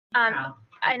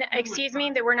And excuse me,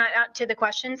 that we're not out to the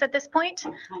questions at this point.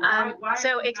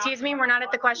 So excuse me, we're not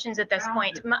at the questions at this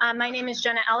point. My name is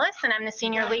Jenna Ellis, and I'm the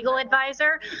senior legal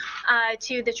advisor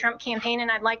to the Trump campaign. And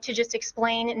I'd like to just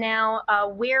explain now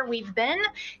where we've been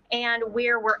and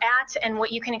where we're at and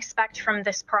what you can expect from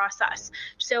this process.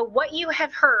 So what you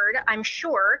have heard, I'm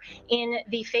sure, in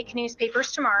the fake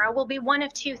newspapers tomorrow will be one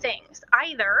of two things.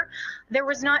 Either there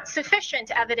was not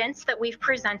sufficient evidence that we've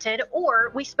presented,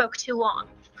 or we spoke too long.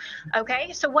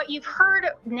 Okay, so what you've heard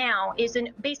now is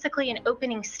basically an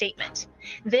opening statement.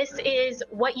 This is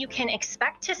what you can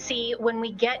expect to see when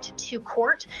we get to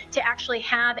court to actually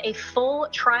have a full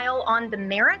trial on the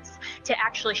merits, to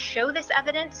actually show this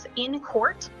evidence in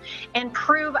court and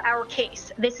prove our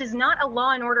case. This is not a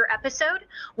Law and Order episode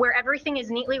where everything is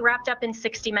neatly wrapped up in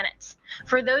 60 minutes.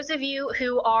 For those of you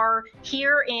who are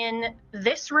here in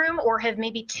this room or have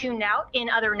maybe tuned out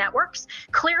in other networks,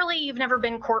 clearly you've never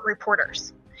been court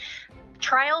reporters.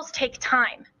 Trials take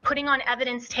time. Putting on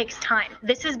evidence takes time.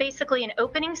 This is basically an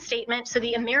opening statement so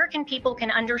the American people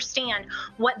can understand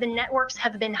what the networks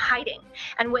have been hiding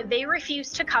and what they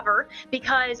refuse to cover,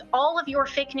 because all of your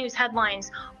fake news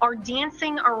headlines are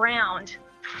dancing around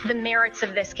the merits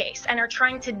of this case and are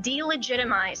trying to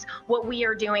delegitimize what we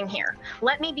are doing here.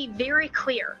 Let me be very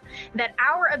clear that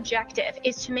our objective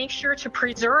is to make sure to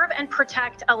preserve and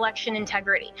protect election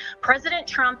integrity. President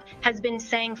Trump has been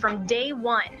saying from day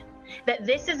one that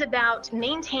this is about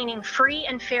maintaining free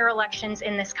and fair elections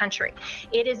in this country.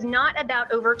 It is not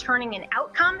about overturning an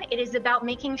outcome. It is about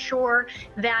making sure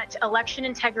that election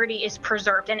integrity is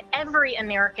preserved, and every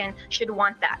American should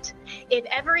want that. If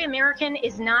every American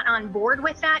is not on board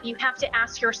with that, you have to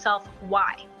ask yourself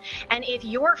why. And if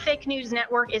your fake news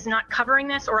network is not covering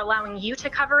this or allowing you to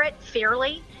cover it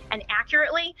fairly and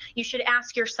accurately, you should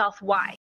ask yourself why.